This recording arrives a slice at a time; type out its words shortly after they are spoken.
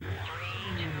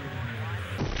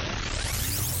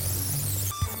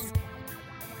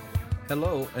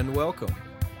Hello and welcome.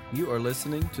 You are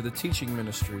listening to the teaching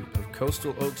ministry of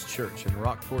Coastal Oaks Church in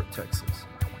Rockport, Texas.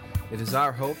 It is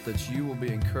our hope that you will be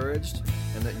encouraged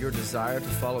and that your desire to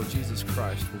follow Jesus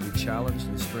Christ will be challenged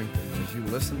and strengthened as you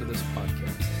listen to this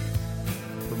podcast.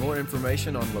 For more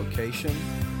information on location,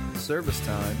 service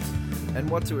times, and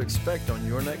what to expect on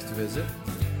your next visit,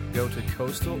 go to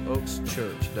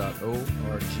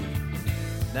coastaloakschurch.org.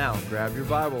 Now, grab your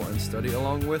Bible and study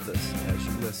along with us as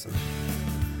you listen.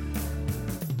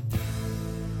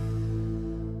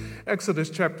 Exodus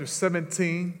chapter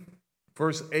 17,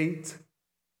 verse 8.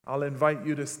 I'll invite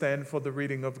you to stand for the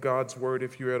reading of God's word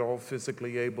if you're at all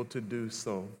physically able to do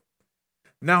so.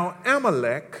 Now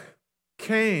Amalek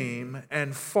came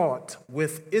and fought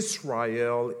with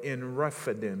Israel in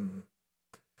Rephidim.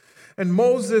 And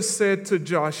Moses said to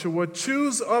Joshua,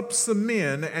 "Choose up some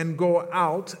men and go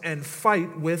out and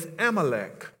fight with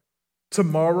Amalek.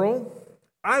 Tomorrow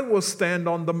I will stand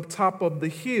on the top of the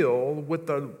hill with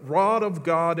the rod of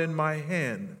God in my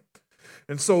hand."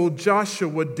 And so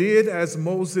Joshua did as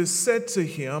Moses said to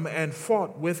him and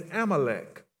fought with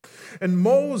Amalek. And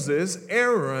Moses,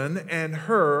 Aaron, and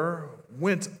Hur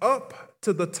went up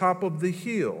to the top of the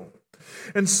hill.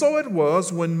 And so it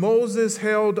was when Moses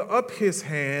held up his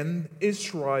hand,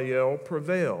 Israel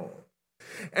prevailed.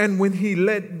 And when he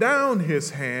let down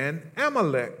his hand,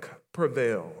 Amalek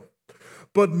prevailed.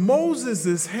 But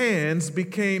Moses' hands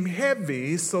became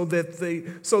heavy so that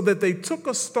they took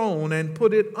a stone and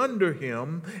put it under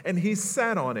him, and he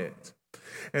sat on it.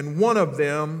 And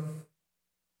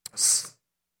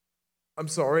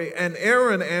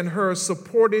Aaron and Hur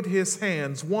supported his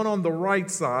hands, one on the right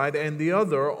side and the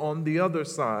other on the other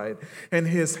side. And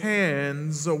his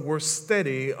hands were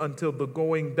steady until the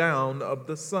going down of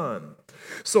the sun.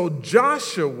 So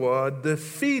Joshua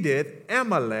defeated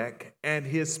Amalek and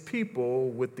his people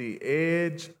with the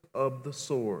edge of the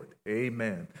sword.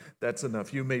 Amen. That's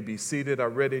enough. You may be seated. I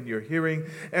read in your hearing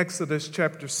Exodus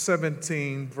chapter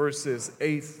 17, verses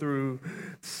 8 through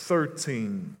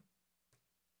 13.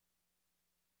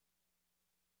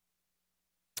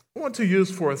 I want to use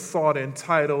for a thought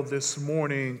entitled this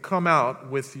morning, "Come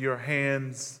Out with Your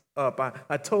Hands Up."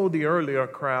 I told the earlier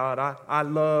crowd, I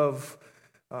love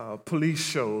police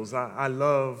shows. I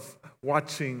love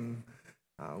watching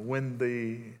when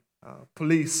the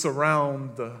police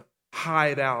surround the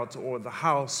hideout or the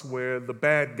house where the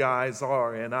bad guys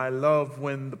are. And I love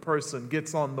when the person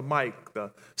gets on the mic,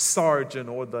 the sergeant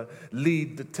or the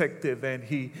lead detective, and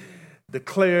he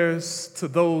declares to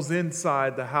those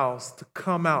inside the house to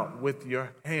come out with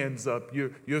your hands up.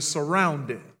 You're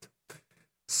surrounded.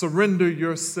 Surrender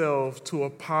yourself to a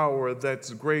power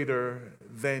that's greater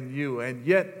than you. And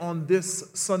yet on this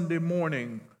Sunday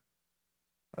morning,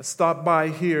 I stopped by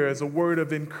here as a word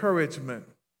of encouragement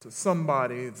to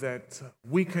somebody that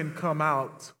we can come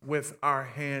out with our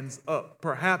hands up.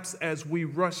 Perhaps as we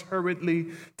rush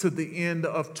hurriedly to the end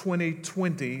of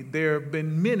 2020, there have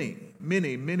been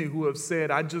many who have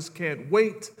said, "I just can't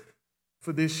wait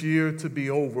for this year to be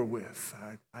over with.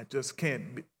 I just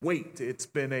can't wait." It's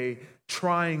been a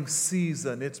trying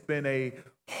season. It's been a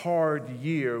hard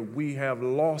year. We have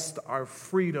lost our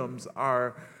freedoms,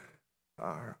 our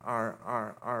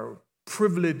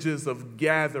privileges of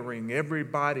gathering.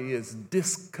 Everybody is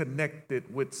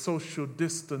disconnected with social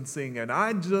distancing, and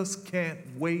I just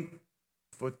can't wait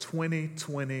for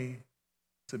 2020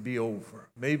 to be over.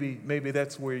 Maybe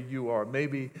that's where you are.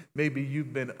 Maybe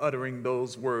you've been uttering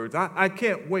those words. I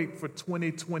can't wait for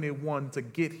 2021 to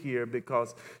get here,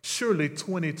 because surely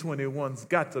 2021's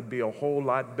got to be a whole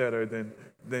lot better than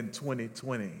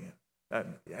 2020.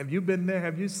 Have you been there?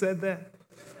 Have you said that?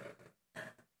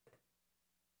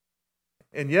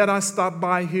 And yet I stopped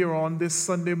by here on this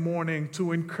Sunday morning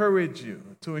to encourage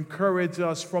you, to encourage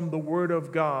us from the Word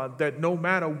of God, that no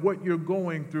matter what you're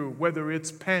going through, whether it's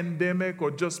pandemic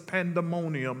or just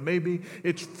pandemonium, maybe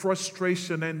it's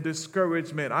frustration and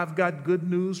discouragement, I've got good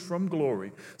news from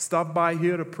glory. Stop by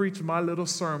here to preach my little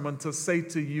sermon to say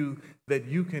to you that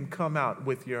you can come out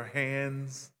with your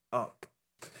hands up.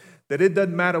 That it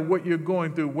doesn't matter what you're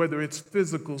going through, whether it's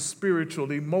physical, spiritual,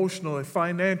 emotional,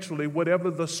 financially, whatever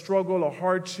the struggle or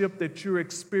hardship that you're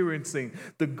experiencing,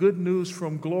 the good news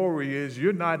from glory is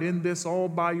you're not in this all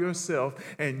by yourself,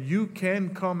 and you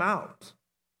can come out,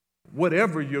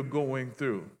 whatever you're going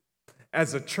through.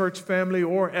 As a church family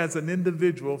or as an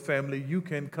individual family, you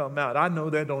can come out. I know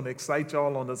that don't excite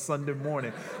y'all on a Sunday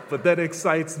morning, but that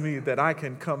excites me that I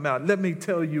can come out. Let me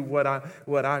tell you what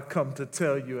I come to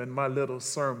tell you in my little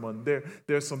sermon.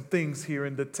 There's some things here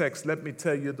in the text. Let me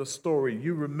tell you the story.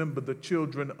 You remember the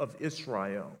children of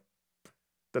Israel.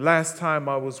 The last time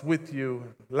I was with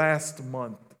you last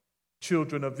month,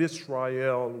 children of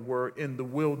Israel were in the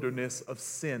wilderness of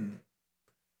sin.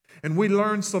 And we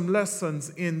learned some lessons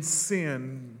in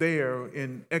sin there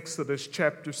in Exodus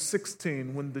chapter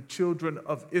 16 when the children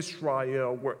of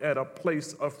Israel were at a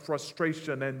place of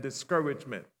frustration and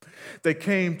discouragement. They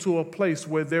came to a place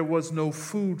where there was no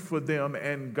food for them,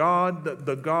 and God,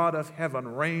 the God of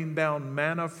heaven, rained down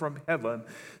manna from heaven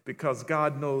because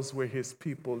God knows where his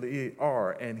people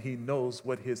are and he knows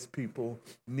what his people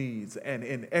needs. And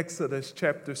in Exodus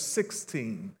chapter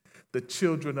 16, the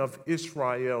children of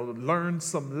Israel learned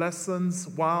some lessons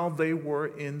while they were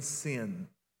in sin.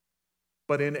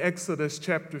 But in Exodus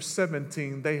chapter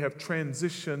 17, they have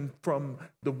transitioned from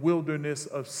the wilderness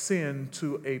of sin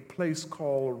to a place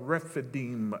called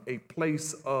Rephidim, a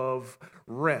place of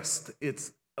rest.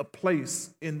 It's a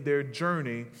place in their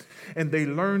journey, and they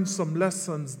learned some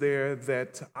lessons there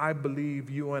that I believe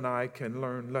you and I can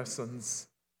learn lessons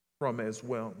from as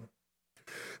well.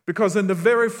 Because in the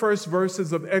very first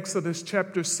verses of Exodus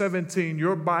chapter 17,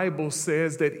 your Bible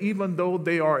says that even though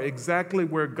they are exactly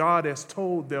where God has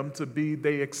told them to be,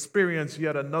 they experience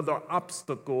yet another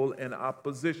obstacle and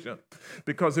opposition.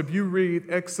 Because if you read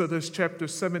Exodus chapter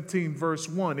 17, verse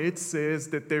 1, it says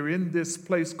that they're in this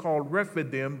place called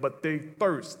Rephidim, but they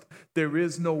thirst. There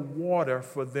is no water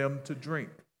for them to drink.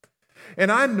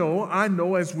 And I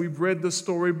know as we've read the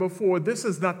story before, this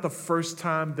is not the first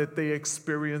time that they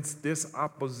experienced this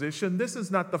opposition. This is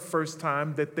not the first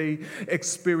time that they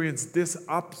experienced this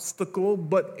obstacle.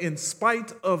 But in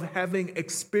spite of having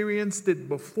experienced it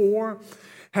before,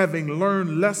 having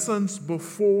learned lessons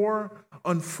before,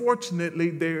 unfortunately,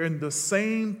 they're in the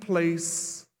same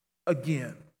place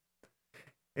again.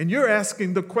 And you're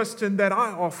asking the question that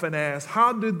I often ask: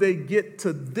 how did they get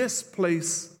to this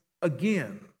place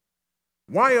again?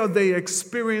 Why are they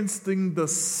experiencing the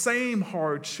same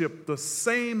hardship, the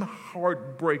same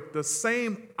heartbreak, the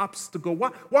same obstacle?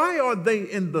 Why are they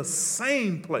in the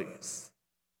same place?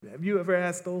 Have you ever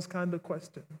asked those kind of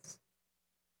questions?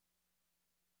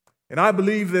 And I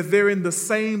believe that they're in the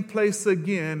same place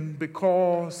again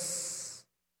because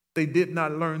they did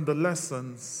not learn the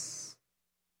lessons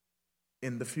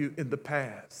in the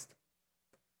past.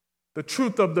 The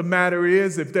truth of the matter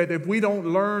is that if we don't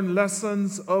learn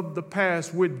lessons of the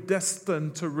past, we're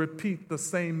destined to repeat the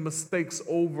same mistakes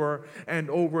over and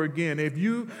over again. If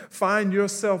you find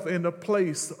yourself in a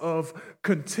place of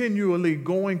continually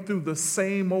going through the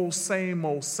same old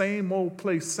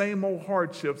place, same old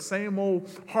hardship, same old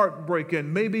heartbreak,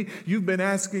 and maybe you've been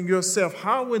asking yourself,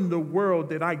 how in the world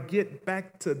did I get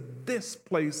back to this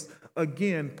place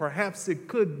again? Perhaps it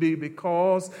could be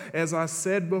because, as I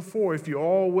said before, if you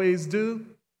always do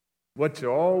what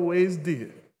you always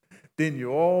did, then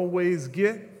you always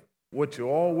get what you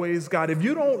always got. If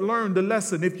you don't learn the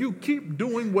lesson, if you keep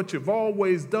doing what you've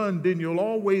always done, then you'll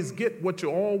always get what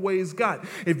you always got.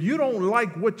 If you don't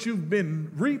like what you've been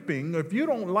reaping,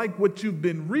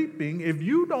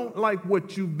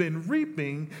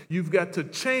 you've got to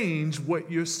change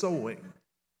what you're sowing.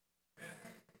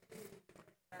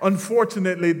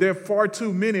 Unfortunately, there are far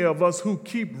too many of us who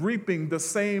keep reaping the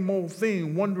same old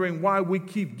thing, wondering why we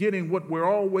keep getting what we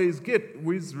always get.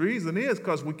 The reason is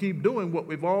because we keep doing what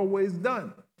we've always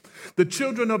done. The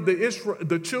children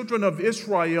of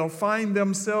Israel find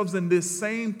themselves in this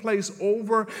same place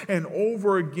over and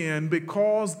over again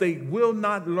because they will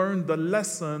not learn the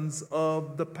lessons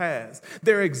of the past.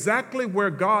 They're exactly where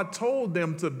God told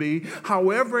them to be.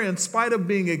 However, in spite of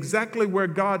being exactly where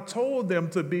God told them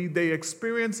to be, they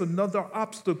experience another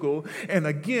obstacle. And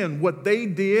again, what they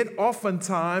did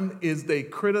oftentimes is they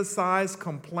criticized,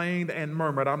 complained, and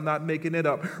murmured. I'm not making it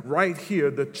up. Right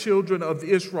here, the children of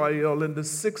Israel in the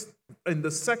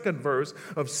second verse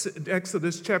of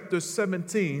Exodus chapter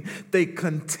 17, they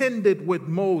contended with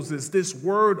Moses. This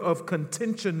word of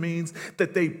contention means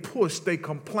that they pushed, they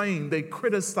complained, they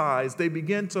criticized, they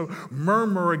began to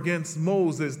murmur against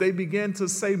Moses. They began to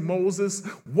say, Moses,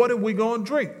 what are we going to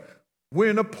drink? We're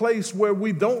in a place where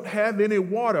we don't have any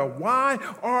water. Why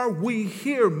are we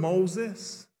here,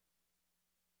 Moses?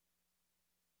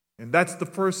 And that's the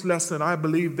first lesson I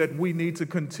believe that we need to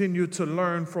continue to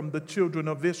learn from the children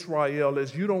of Israel,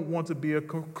 is you don't want to be a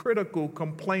critical,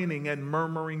 complaining, and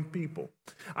murmuring people.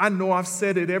 I know I've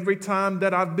said it every time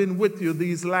that I've been with you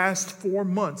these last 4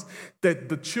 months, that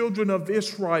the children of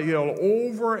Israel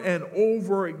over and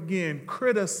over again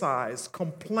criticized,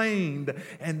 complained,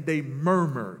 and they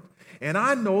murmured. And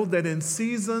I know that in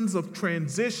seasons of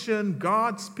transition,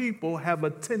 God's people have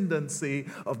a tendency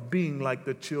of being like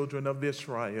the children of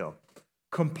Israel,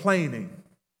 complaining.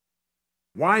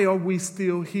 Why are we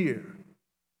still here?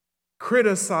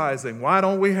 Criticizing. Why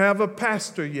don't we have a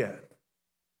pastor yet?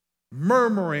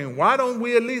 murmuring. Why don't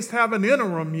we at least have an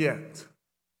interim yet?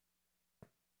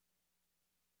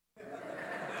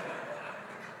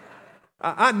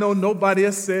 I know nobody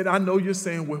has said, I know you're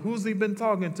saying, well, who's he been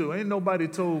talking to? Ain't nobody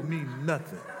told me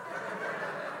nothing.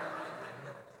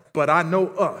 But I know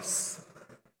us.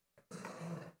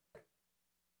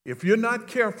 If you're not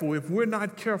careful, if we're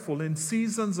not careful, in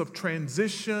seasons of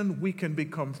transition, we can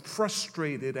become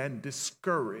frustrated and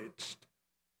discouraged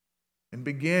and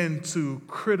begin to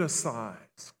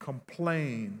criticize,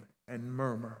 complain, and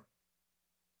murmur.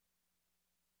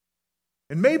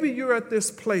 And maybe you're at this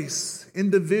place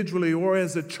individually or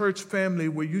as a church family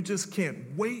where you just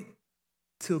can't wait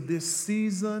till this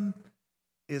season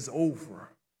is over.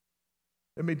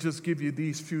 Let me just give you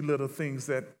these few little things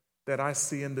that I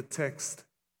see in the text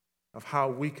of how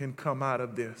we can come out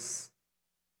of this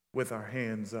with our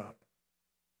hands up.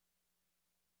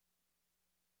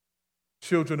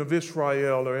 Children of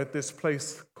Israel are at this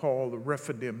place called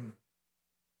Rephidim,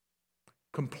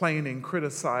 complaining,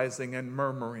 criticizing, and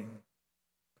murmuring.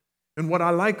 And what I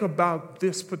like about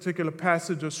this particular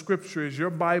passage of Scripture is your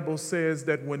Bible says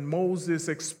that when Moses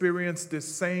experienced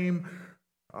this same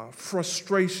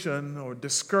frustration or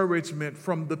discouragement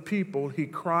from the people, he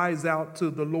cries out to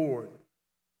the Lord.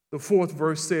 The fourth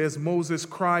verse says Moses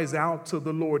cries out to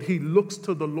the Lord. He looks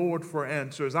to the Lord for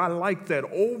answers. I like that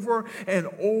over and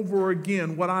over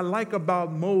again. What I like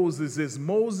about Moses is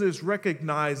Moses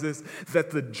recognizes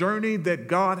that the journey that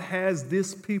God has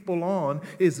this people on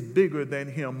is bigger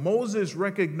than him. Moses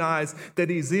recognized that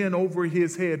he's in over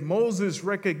his head. Moses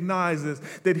recognizes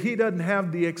that he doesn't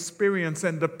have the experience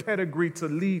and the pedigree to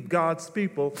lead God's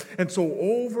people. And so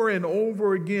over and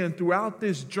over again throughout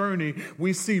this journey,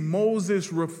 we see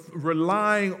Moses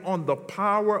relying on the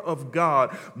power of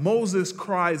God. Moses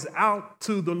cries out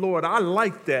to the Lord. I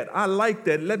like that. I like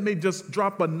that. Let me just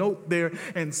drop a note there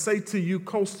and say to you,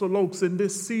 Coastal Oaks, in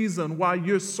this season, while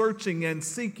you're searching and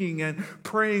seeking and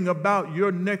praying about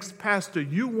your next pastor,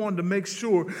 you want to make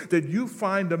sure that you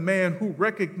find a man who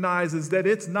recognizes that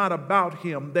it's not about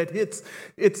him, that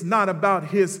it's not about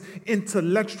his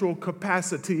intellectual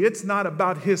capacity. It's not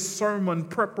about his sermon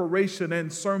preparation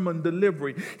and sermon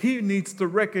delivery. He needs to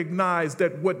recognize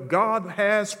that what God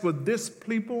has for this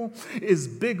people is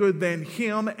bigger than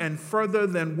him and further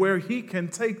than where he can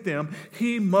take them.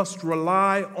 He must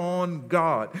rely on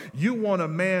God. You want a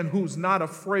man who's not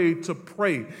afraid to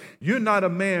pray. You want a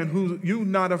man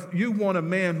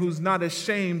who's not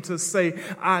ashamed to say,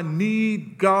 I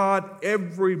need God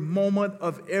every moment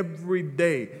of every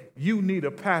day. You need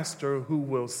a pastor who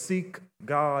will seek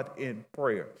God in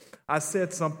prayer. I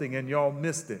said something and y'all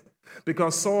missed it.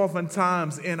 Because so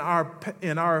oftentimes in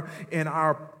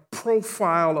our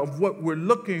profile of what we're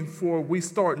looking for, we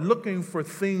start looking for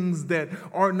things that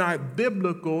are not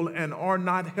biblical and are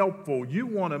not helpful. You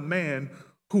want a man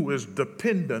who is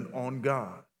dependent on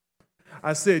God.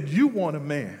 I said, you want a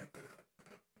man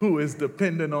who is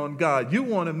dependent on God. You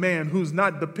want a man who's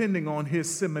not depending on his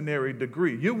seminary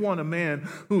degree. You want a man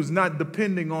who's not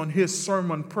depending on his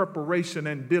sermon preparation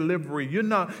and delivery. You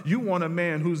want a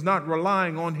man who's not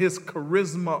relying on his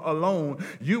charisma alone.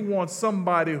 You want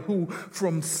somebody who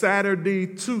from Saturday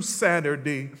to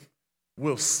Saturday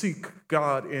will seek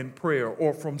God in prayer,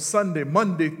 or from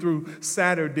Monday through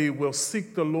Saturday will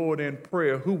seek the Lord in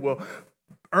prayer, who will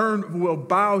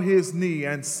bow his knee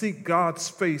and seek God's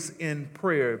face in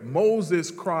prayer.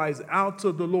 Moses cries out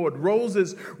to the Lord.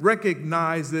 Moses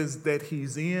recognizes that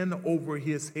he's in over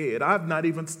his head. I've not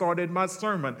even started my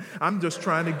sermon. I'm just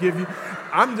trying to give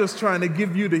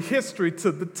you the history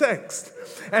to the text.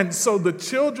 And so the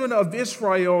children of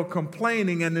Israel are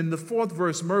complaining, and in the fourth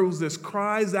verse, Moses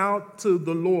cries out to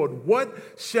the Lord, what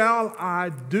shall I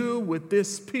do with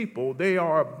this people? They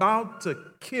are about to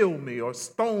kill me or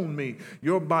stone me.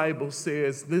 Your Bible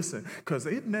says, listen, because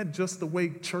isn't that just the way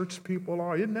church people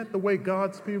are? Isn't that the way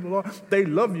God's people are? They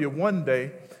love you one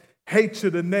day, hate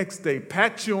you the next day,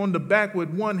 pat you on the back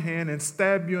with one hand and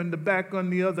stab you in the back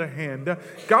on the other hand.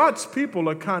 God's people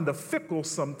are kind of fickle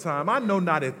sometimes. I know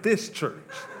not at this church,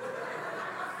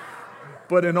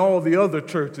 but in all the other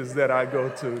churches that I go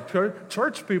to.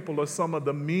 Church people are some of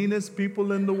the meanest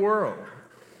people in the world.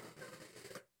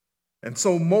 And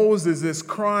so Moses is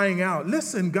crying out.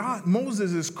 Listen,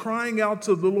 Moses is crying out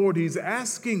to the Lord. He's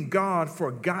asking God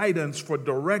for guidance, for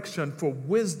direction, for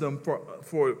wisdom,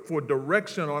 for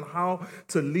direction on how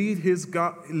to lead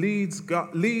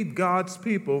God's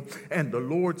people. And the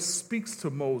Lord speaks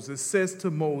to Moses, says to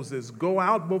Moses, go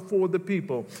out before the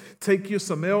people, take you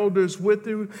some elders with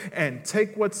you, and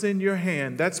take what's in your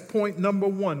hand. That's point number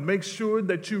one. Make sure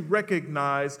that you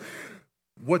recognize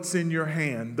what's in your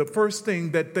hand. The first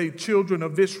thing that the children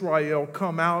of Israel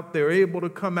come out, they're able to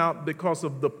come out because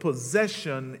of the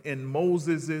possession in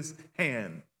Moses'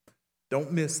 hand.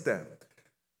 Don't miss that.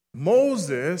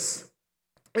 Moses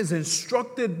is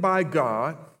instructed by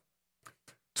God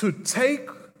to take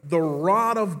the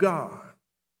rod of God.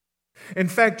 In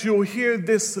fact, you'll hear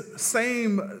this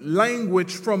same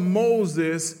language from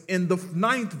Moses in the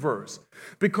 9th verse.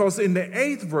 Because in the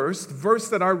 8th verse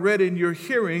that I read in your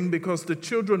hearing, because the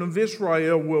children of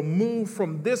Israel will move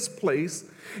from this place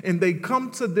and they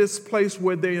come to this place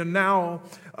where they are now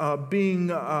being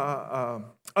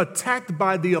attacked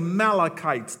by the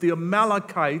Amalekites. The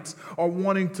Amalekites are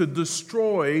wanting to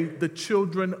destroy the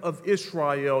children of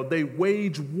Israel. They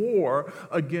wage war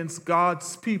against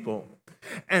God's people.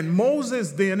 And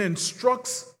Moses then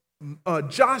instructs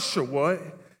Joshua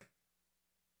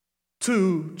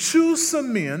to choose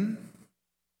some men,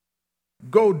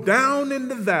 go down in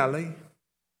the valley,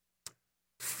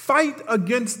 fight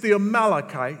against the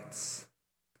Amalekites,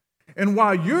 and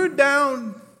while you're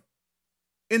down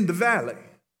in the valley,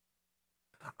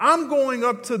 I'm going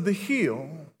up to the hill,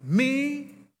 me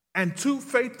and 2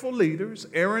 faithful leaders,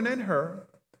 Aaron and Hur,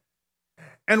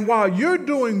 and while you're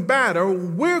doing battle,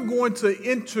 we're going to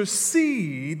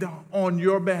intercede on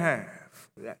your behalf.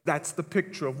 That's the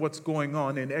picture of what's going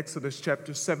on in Exodus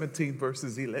chapter 17,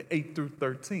 verses 8 through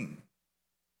 13.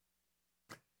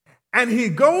 And he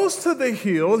goes to the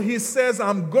hill. He says,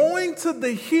 I'm going to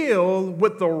the hill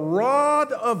with the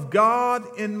rod of God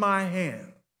in my hand.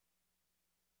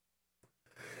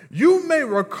 You may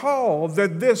recall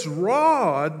that this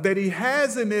rod that he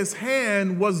has in his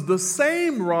hand was the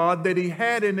same rod that he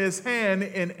had in his hand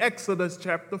in Exodus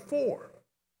chapter 4.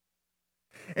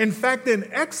 In fact,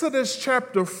 in Exodus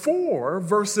chapter 4,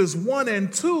 verses 1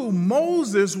 and 2,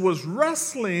 Moses was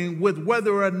wrestling with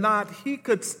whether or not he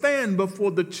could stand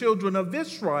before the children of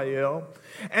Israel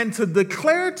and to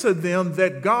declare to them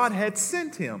that God had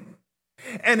sent him.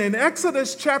 And in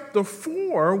Exodus chapter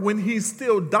 4, when he's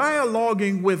still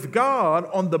dialoguing with God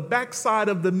on the backside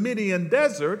of the Midian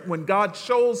desert, when God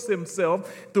shows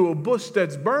himself through a bush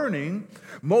that's burning,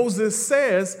 Moses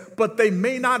says, but they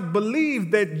may not believe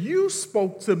that you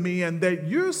spoke to me and that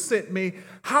you sent me.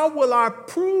 How will I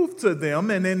prove to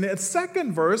them? And in the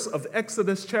 2nd verse of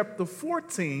Exodus chapter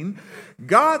 14,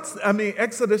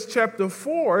 Exodus chapter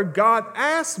 4, God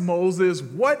asked Moses,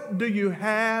 what do you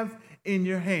have in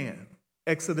your hand?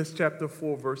 Exodus chapter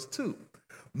 4, verse 2.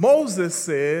 Moses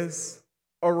says,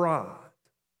 a rod.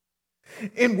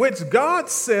 In which God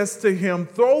says to him,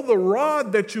 throw the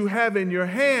rod that you have in your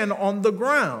hand on the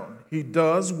ground. He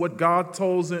does what God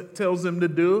tells him to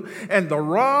do, and the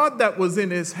rod that was in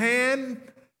his hand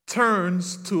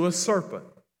turns to a serpent.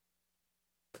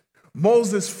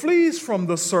 Moses flees from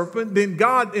the serpent, then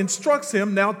God instructs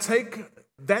him, now take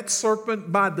that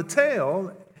serpent by the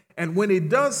tail, and when he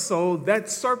does so, that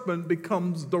serpent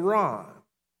becomes the rod.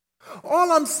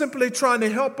 All I'm simply trying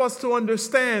to help us to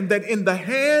understand that in the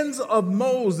hands of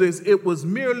Moses, it was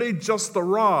merely just a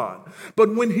rod.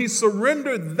 But when he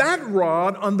surrendered that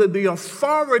rod under the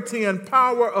authority and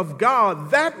power of God,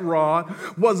 that rod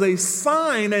was a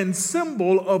sign and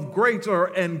symbol of greater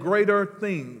and greater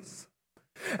things.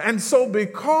 And so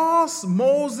because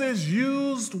Moses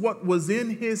used what was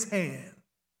in his hand,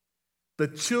 the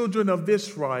children of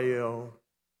Israel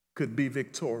could be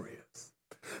victorious.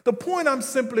 The point I'm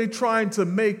simply trying to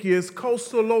make is,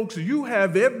 Coastal Oaks, you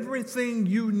have everything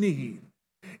you need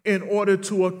in order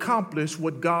to accomplish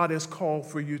what God has called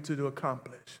for you to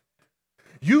accomplish.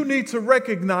 You need to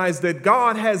recognize that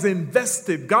God has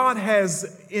invested, God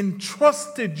has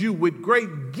entrusted you with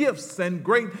great gifts and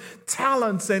great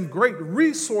talents and great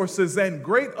resources and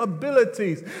great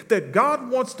abilities, that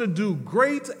God wants to do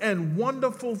great and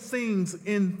wonderful things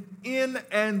in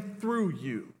and through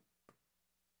you.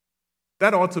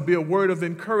 That ought to be a word of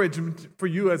encouragement for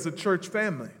you as a church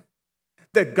family.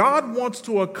 That God wants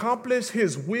to accomplish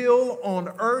his will on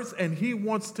earth, and he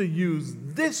wants to use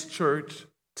this church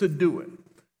to do it.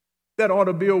 That ought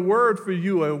to be a word for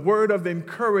you, a word of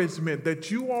encouragement that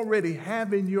you already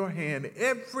have in your hand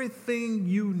everything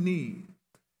you need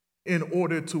in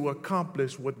order to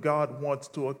accomplish what God wants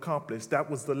to accomplish. That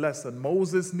was the lesson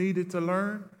Moses needed to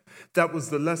learn. That was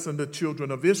the lesson the children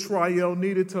of Israel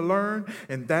needed to learn.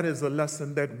 And that is a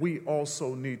lesson that we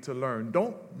also need to learn.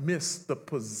 Don't miss the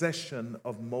possession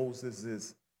of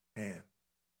Moses' hand.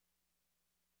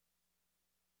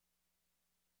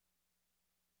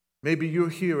 Maybe you're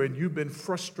here and you've been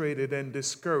frustrated and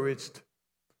discouraged,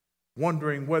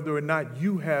 wondering whether or not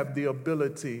you have the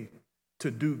ability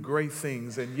to do great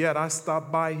things. And yet I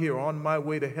stopped by here on my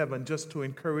way to heaven just to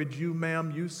encourage you,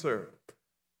 ma'am, you, sir,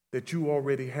 that you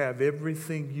already have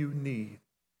everything you need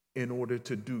in order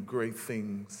to do great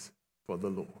things for the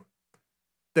Lord.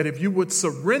 That if you would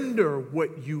surrender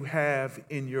what you have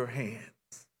in your hands,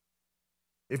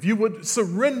 if you would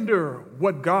surrender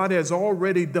what God has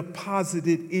already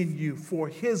deposited in you for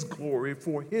His glory,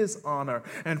 for His honor,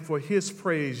 and for His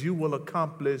praise, you will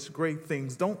accomplish great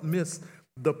things. Don't miss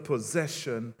the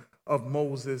possession of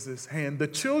Moses' hand. The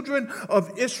children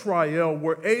of Israel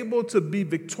were able to be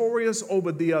victorious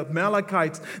over the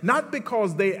Amalekites, not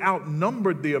because they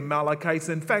outnumbered the Amalekites.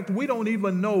 In fact, we don't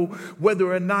even know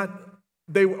whether or not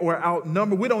they were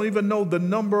outnumbered. We don't even know the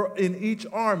number in each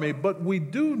army, but we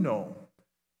do know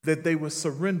that they were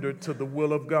surrendered to the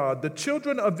will of God. The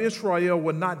children of Israel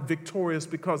were not victorious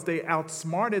because they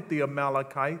outsmarted the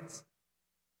Amalekites.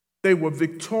 They were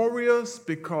victorious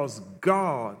because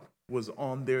God was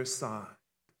on their side.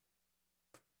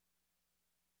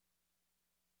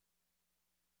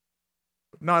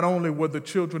 Not only were the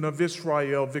children of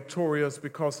Israel victorious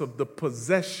because of the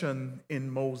possession in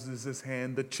Moses'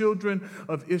 hand, the children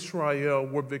of Israel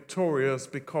were victorious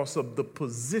because of the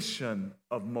position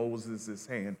of Moses'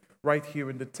 hand. Right here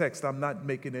in the text, I'm not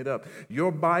making it up.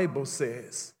 Your Bible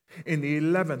says in the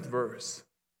 11th verse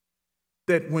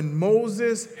that when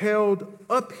Moses held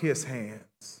up his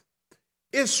hands,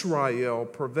 Israel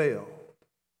prevailed.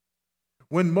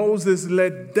 When Moses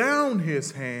let down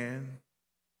his hand,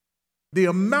 the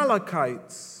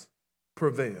Amalekites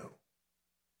prevailed.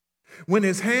 When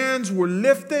his hands were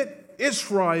lifted,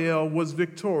 Israel was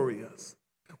victorious.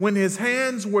 When his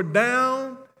hands were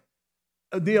down,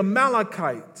 the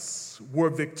Amalekites were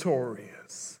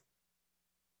victorious.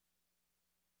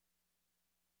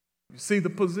 You see the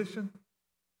position?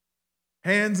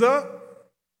 Hands up,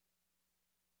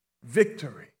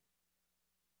 victory.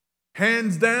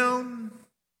 Hands down,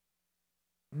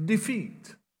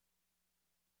 defeat.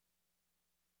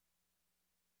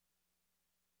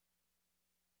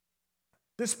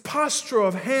 This posture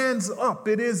of hands up,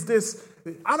 it is this,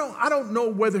 I don't know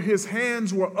whether his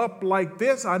hands were up like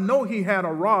this. I know he had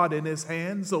a rod in his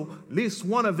hand, so at least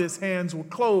one of his hands were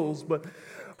closed.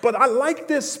 But I like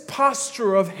this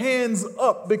posture of hands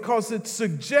up because it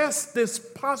suggests this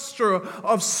posture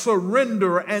of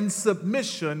surrender and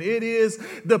submission. It is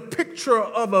the picture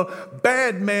of a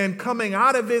bad man coming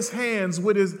out of his hands,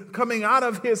 coming out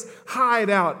of his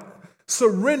hideout,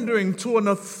 surrendering to an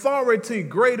authority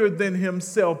greater than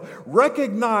himself,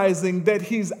 recognizing that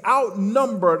he's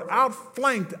outnumbered,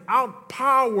 outflanked,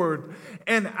 outpowered,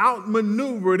 and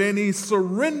outmaneuvered, and he's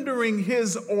surrendering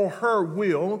his or her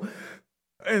will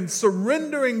and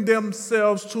surrendering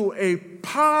themselves to a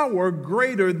power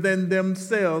greater than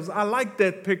themselves. I like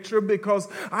that picture because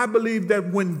I believe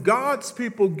that when God's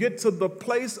people get to the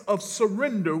place of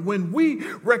surrender, when we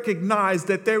recognize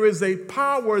that there is a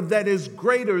power that is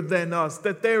greater than us,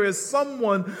 that there is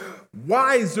someone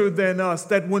wiser than us,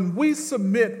 that when we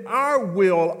submit our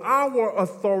will, our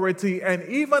authority, and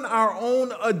even our own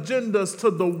agendas to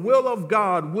the will of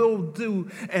God, we'll do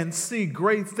and see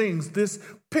great things. This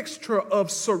picture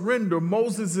of surrender,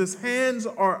 Moses' hands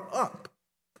are up,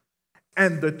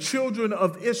 and the children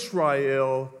of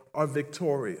Israel are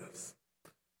victorious.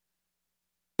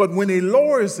 But when he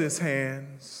lowers his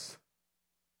hands,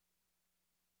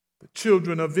 the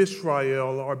children of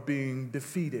Israel are being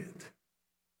defeated.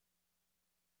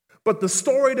 But the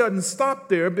story doesn't stop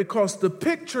there, because the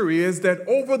picture is that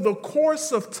over the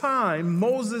course of time,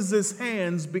 Moses'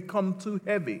 hands become too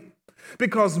heavy.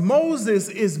 Because Moses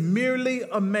is merely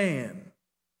a man.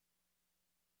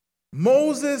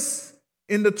 Moses,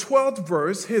 in the 12th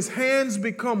verse, his hands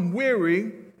become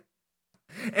weary.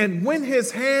 And when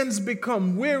his hands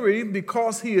become weary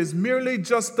because he is merely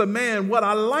just a man, what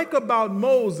I like about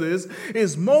Moses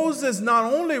is Moses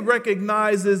not only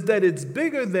recognizes that it's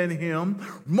bigger than him,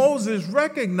 Moses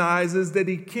recognizes that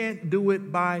he can't do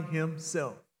it by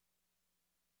himself.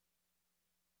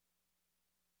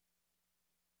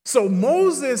 So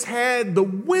Moses had the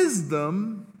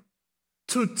wisdom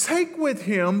to take with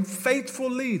him faithful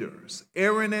leaders,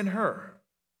 Aaron and Hur.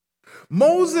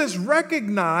 Moses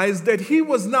recognized that he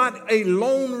was not a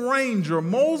lone ranger.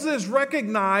 Moses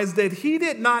recognized that he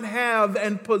did not have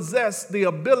and possess the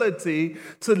ability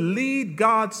to lead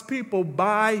God's people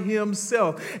by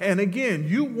himself. And again,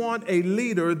 you want a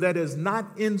leader that is not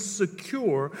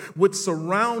insecure with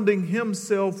surrounding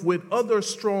himself with other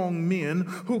strong men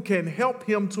who can help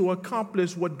him to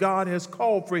accomplish what God has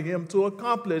called for him to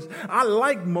accomplish. I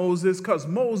like Moses because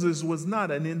Moses was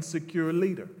not an insecure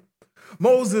leader.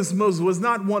 Moses was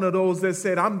not one of those that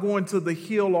said, I'm going to the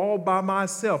hill all by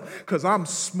myself because I'm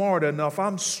smart enough,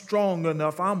 I'm strong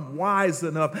enough, I'm wise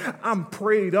enough, I'm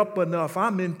prayed up enough,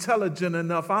 I'm intelligent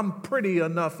enough, I'm pretty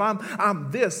enough,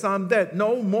 I'm this, I'm that.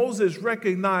 No, Moses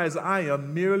recognized I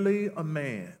am merely a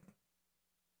man.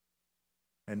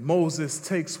 And Moses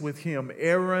takes with him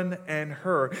Aaron and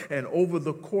Hur. And over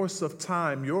the course of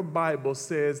time, your Bible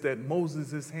says that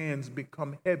Moses' hands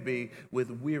become heavy with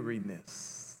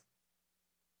weariness,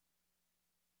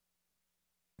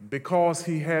 because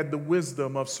he had the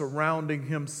wisdom of surrounding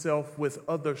himself with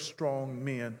other strong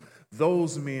men.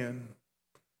 Those men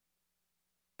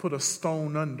put a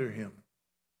stone under him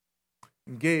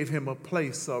and gave him a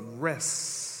place of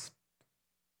rest,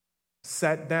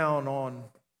 sat down on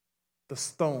the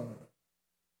stone.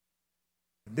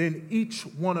 Then each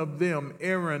one of them,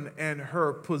 Aaron and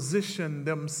Hur, positioned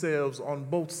themselves on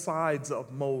both sides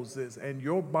of Moses. And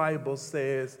your Bible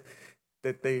says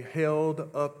that they held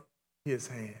up his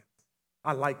hands.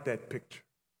 I like that picture.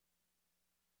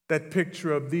 That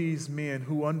picture of these men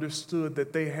who understood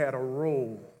that they had a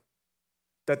role,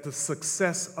 that the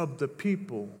success of the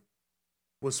people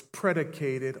was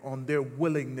predicated on their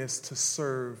willingness to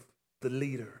serve the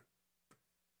leader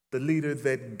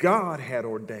that God had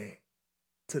ordained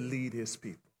to lead his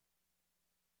people.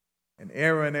 And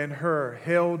Aaron and Hur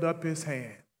held up his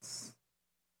hands,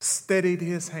 steadied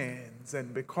his hands,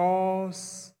 and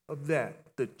because of that,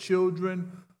 the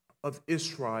children of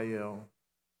Israel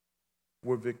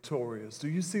were victorious. Do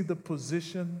you see the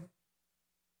position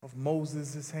of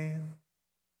Moses' hand?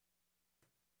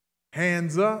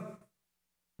 Hands up,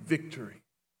 victory.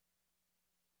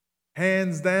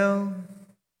 Hands down,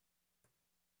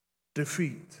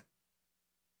 defeat.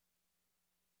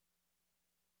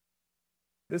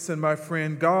 Listen, my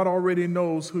friend, God already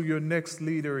knows who your next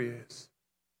leader is.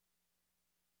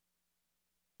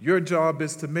 Your job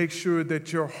is to make sure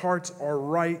that your hearts are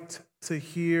right to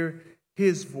hear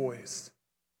his voice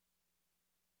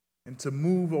and to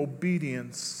move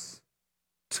obedience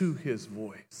to his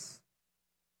voice.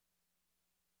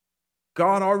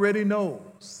 God already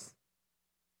knows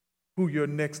who your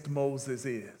next Moses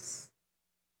is.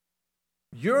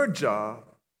 Your job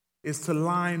is to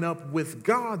line up with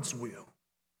God's will,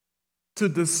 to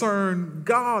discern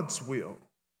God's will.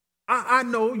 I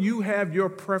know you have your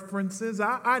preferences.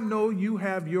 I know you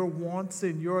have your wants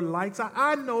and your likes.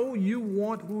 I know you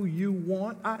want who you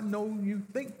want. I know you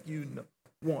think you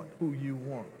want who you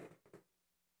want.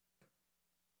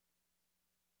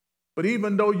 But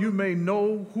even though you may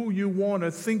know who you want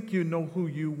or think you know who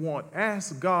you want,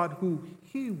 ask God who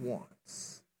he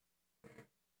wants.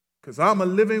 Because I'm a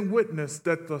living witness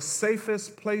that the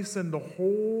safest place in the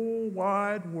whole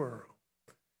wide world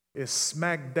is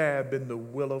smack dab in the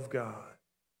will of God.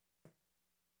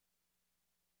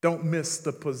 Don't miss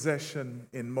the possession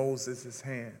in Moses'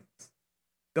 hands.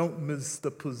 Don't miss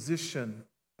the position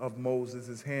of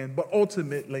Moses' hand. But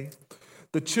ultimately,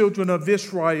 the children of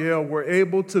Israel were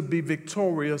able to be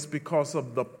victorious because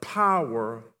of the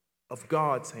power of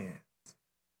God's hands.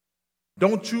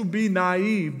 Don't you be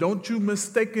naive. Don't you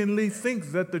mistakenly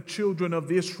think that the children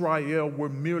of Israel were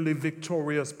merely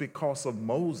victorious because of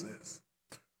Moses.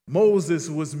 Moses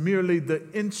was merely the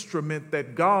instrument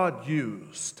that God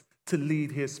used to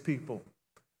lead his people.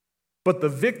 But the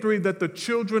victory that the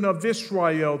children of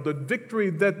Israel, the victory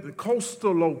that the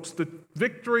Coastal Oaks, the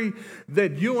victory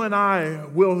that you and I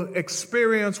will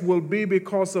experience will be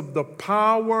because of the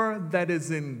power that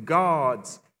is in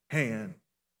God's hand.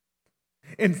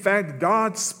 In fact,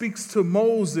 God speaks to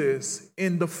Moses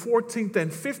in the 14th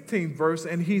and 15th verse,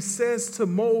 and he says to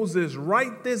Moses,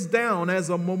 write this down as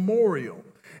a memorial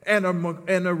and a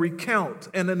recount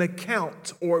and an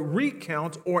account or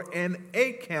recount or an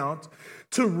account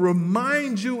to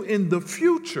remind you in the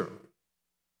future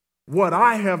what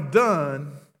I have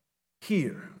done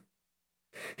here.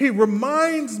 He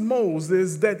reminds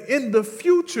Moses that in the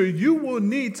future you will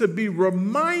need to be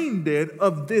reminded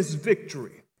of this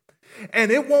victory.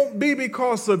 And it won't be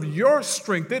because of your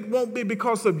strength. It won't be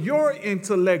because of your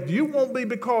intellect. You won't be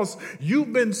because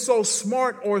you've been so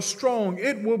smart or strong.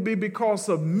 It will be because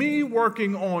of me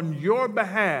working on your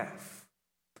behalf.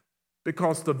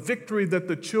 Because the victory that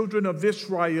the children of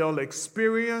Israel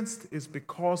experienced is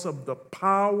because of the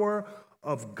power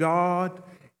of God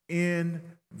in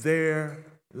their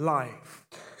life.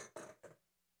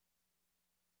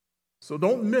 So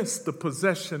don't miss the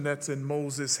possession that's in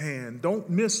Moses' hand. Don't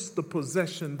miss the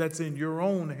possession that's in your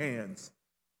own hands.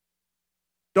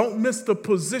 Don't miss the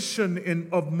position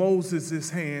of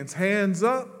Moses' hands. Hands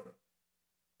up,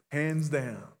 hands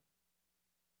down.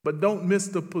 but don't miss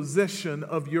the possession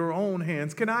of your own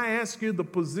hands. Can I ask you the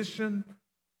position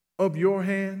of your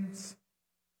hands?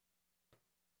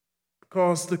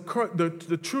 Because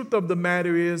the truth of the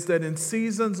matter is that in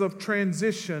seasons of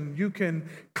transition, you can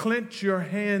clench your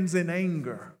hands in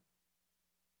anger.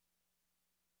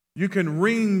 You can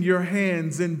wring your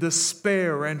hands in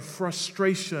despair and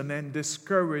frustration and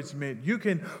discouragement. You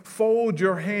can fold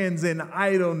your hands in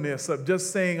idleness of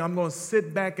just saying, I'm going to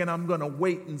sit back and I'm going to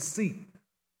wait and see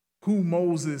who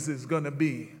Moses is going to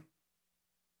be.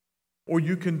 Or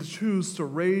you can choose to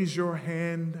raise your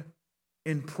hand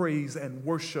in praise and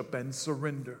worship and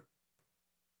surrender.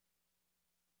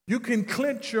 You can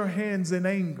clench your hands in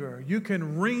anger. You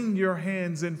can wring your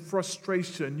hands in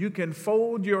frustration. You can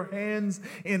fold your hands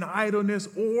in idleness,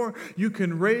 or you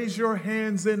can raise your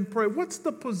hands in prayer. What's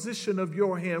the position of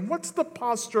your hand? What's the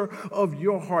posture of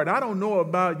your heart? I don't know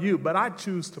about you, but I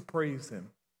choose to praise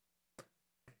Him.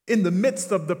 In the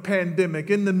midst of the pandemic,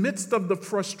 in the midst of the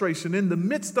frustration, in the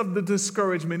midst of the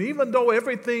discouragement, even though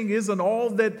everything isn't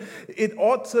all that it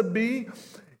ought to be,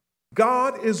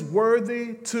 God is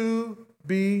worthy to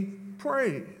be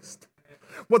praised.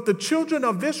 What the children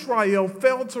of Israel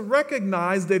failed to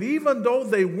recognize, that even though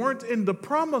they weren't in the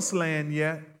promised land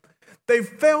yet, they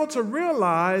failed to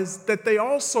realize that they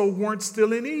also weren't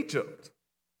still in Egypt.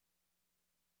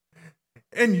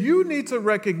 And we need to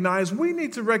recognize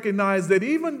that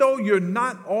even though you're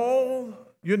not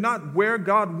where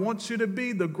God wants you to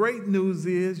be, the great news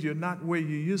is you're not where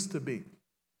you used to be.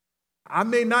 I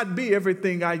may not be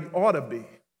everything I ought to be.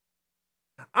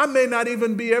 I may not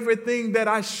even be everything that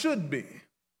I should be.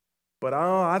 But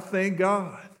I thank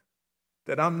God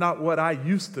that I'm not what I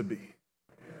used to be.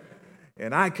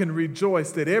 And I can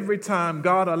rejoice that every time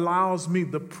God allows me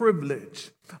the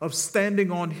privilege of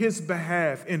standing on His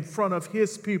behalf in front of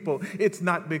His people, it's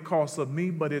not because of me,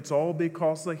 but it's all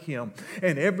because of Him.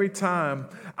 And every time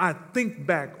I think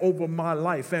back over my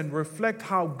life and reflect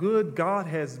how good God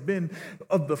has been,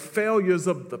 of the failures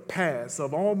of the past,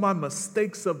 of all my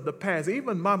mistakes of the past,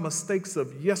 even my mistakes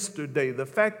of yesterday, the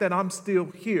fact that I'm still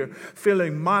here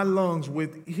filling my lungs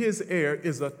with His air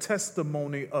is a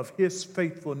testimony of His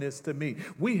faithfulness to me.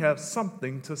 We have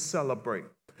something to celebrate.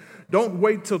 Don't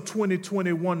wait till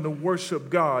 2021 to worship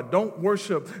God. Don't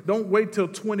wait till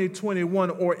 2021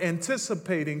 or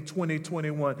anticipating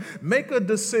 2021. Make a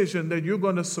decision that you're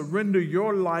going to surrender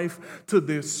your life to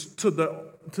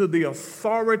the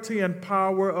authority and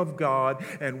power of God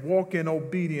and walk in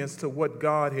obedience to what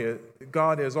God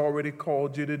has already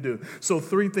called you to do. So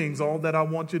 3 things, all that I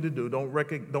want you to do.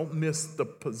 Don't miss the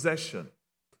possession.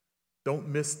 Don't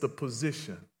miss the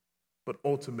position. But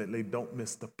ultimately, don't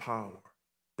miss the power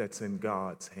that's in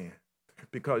God's hand.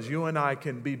 Because you and I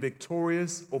can be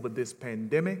victorious over this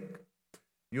pandemic.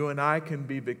 You and I can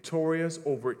be victorious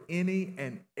over any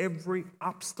and every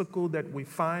obstacle that we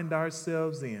find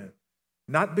ourselves in.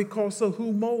 Not because of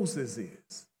who Moses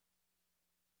is.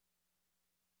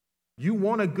 You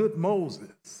want a good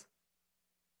Moses.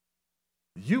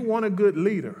 You want a good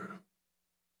leader.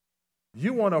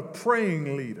 You want a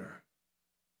praying leader.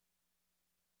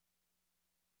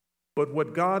 But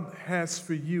what God has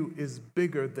for you is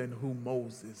bigger than who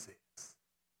Moses is.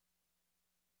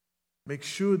 Make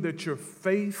sure that your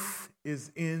faith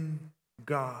is in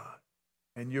God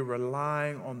and you're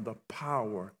relying on the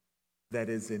power that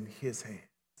is in His hands.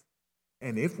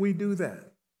 And if we do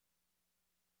that,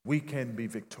 we can be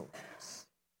victorious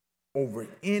over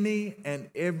any and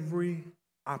every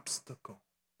obstacle.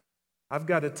 I've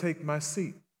got to take my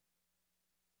seat.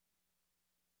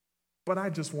 But I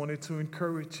just wanted to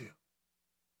encourage you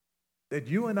that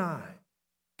you and I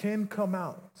can come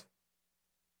out.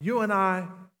 You and I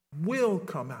will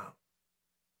come out.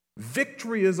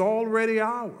 Victory is already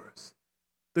ours.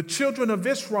 The children of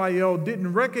Israel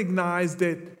didn't recognize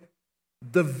that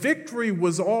the victory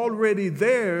was already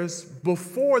theirs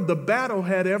before the battle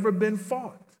had ever been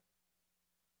fought.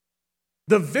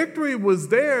 The victory was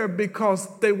there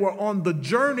because they were on the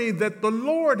journey that the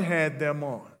Lord had them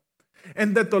on.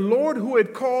 And that the Lord who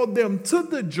had called them to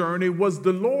the journey was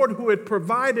the Lord who had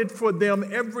provided for them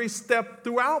every step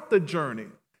throughout the journey.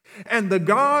 And the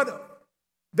God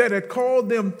that had called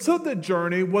them to the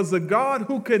journey was a God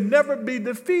who could never be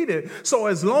defeated. So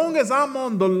as long as I'm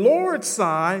on the Lord's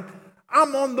side,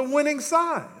 I'm on the winning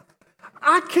side.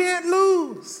 I can't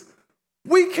lose.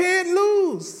 We can't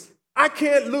lose. I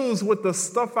can't lose with the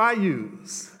stuff I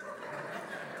use.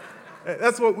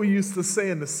 That's what we used to say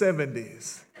in the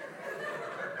 70s.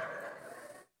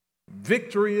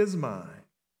 Victory is mine.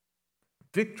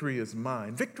 Victory is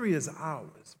mine. Victory is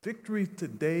ours. Victory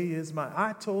today is mine.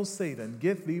 I told Satan,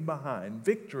 get thee behind.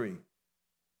 Victory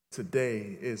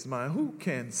today is mine. Who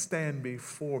can stand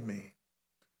before me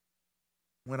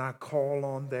when I call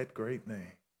on that great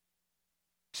name?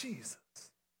 Jesus.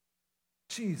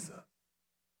 Jesus.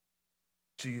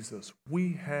 Jesus.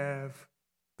 We have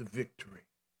the victory.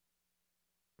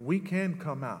 We can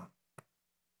come out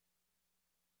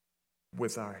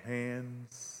with our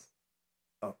hands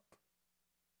up.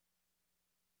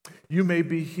 You may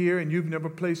be here and you've never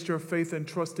placed your faith and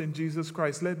trust in Jesus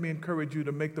Christ. Let me encourage you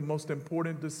to make the most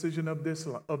important decision of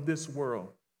this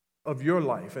world, of your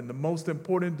life. And the most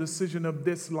important decision of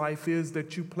this life is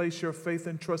that you place your faith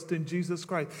and trust in Jesus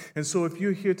Christ. And so if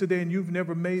you're here today and you've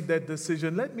never made that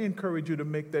decision, let me encourage you to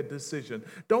make that decision.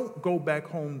 Don't go back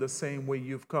home the same way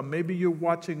you've come. Maybe you're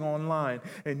watching online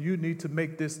and you need to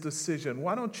make this decision.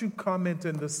 Why don't you comment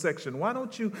in the section? Why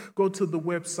don't you go to the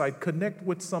website, connect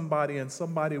with somebody, and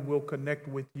somebody will connect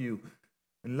with you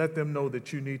and let them know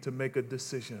that you need to make a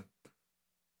decision.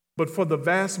 But for the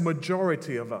vast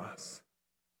majority of us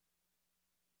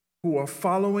who are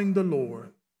following the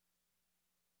Lord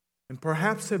and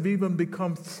perhaps have even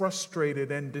become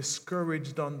frustrated and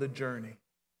discouraged on the journey,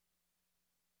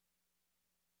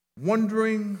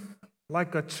 wondering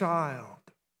like a child,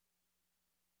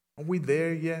 are we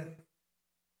there yet?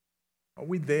 Are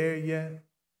we there yet?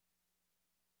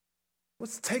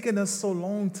 What's taking us so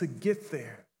long to get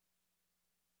there?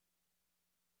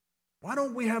 Why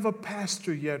don't we have a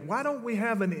pastor yet? Why don't we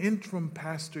have an interim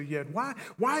pastor yet?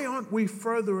 Why aren't we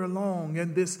further along?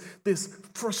 And this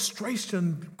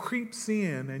frustration creeps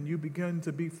in and you begin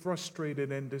to be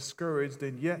frustrated and discouraged.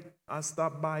 And yet I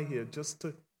stopped by here just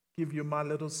to give you my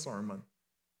little sermon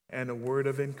and a word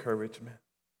of encouragement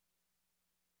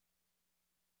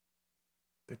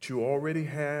that you already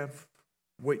have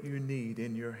what you need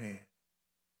in your hand.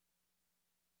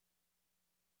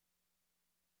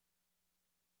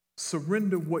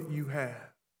 Surrender what you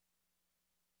have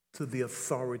to the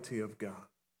authority of God,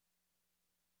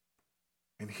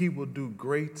 and He will do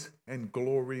great and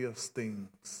glorious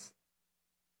things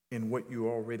in what you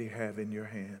already have in your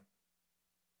hand.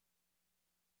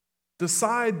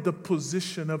 Decide the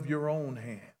position of your own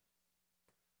hand.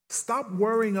 Stop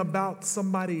worrying about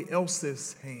somebody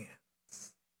else's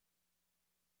hands.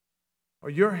 Are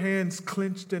your hands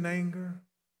clenched in anger,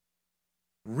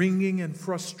 wringing in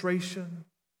frustration,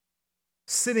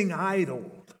 sitting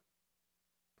idled,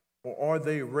 or are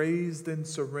they raised in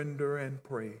surrender and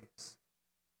praise?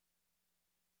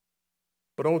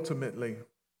 But ultimately,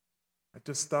 I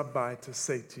just stopped by to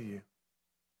say to you,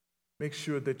 make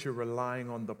sure that you're relying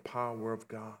on the power of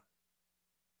God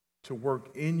to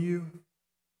work in you,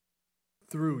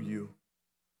 through you,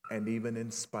 and even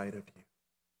in spite of you.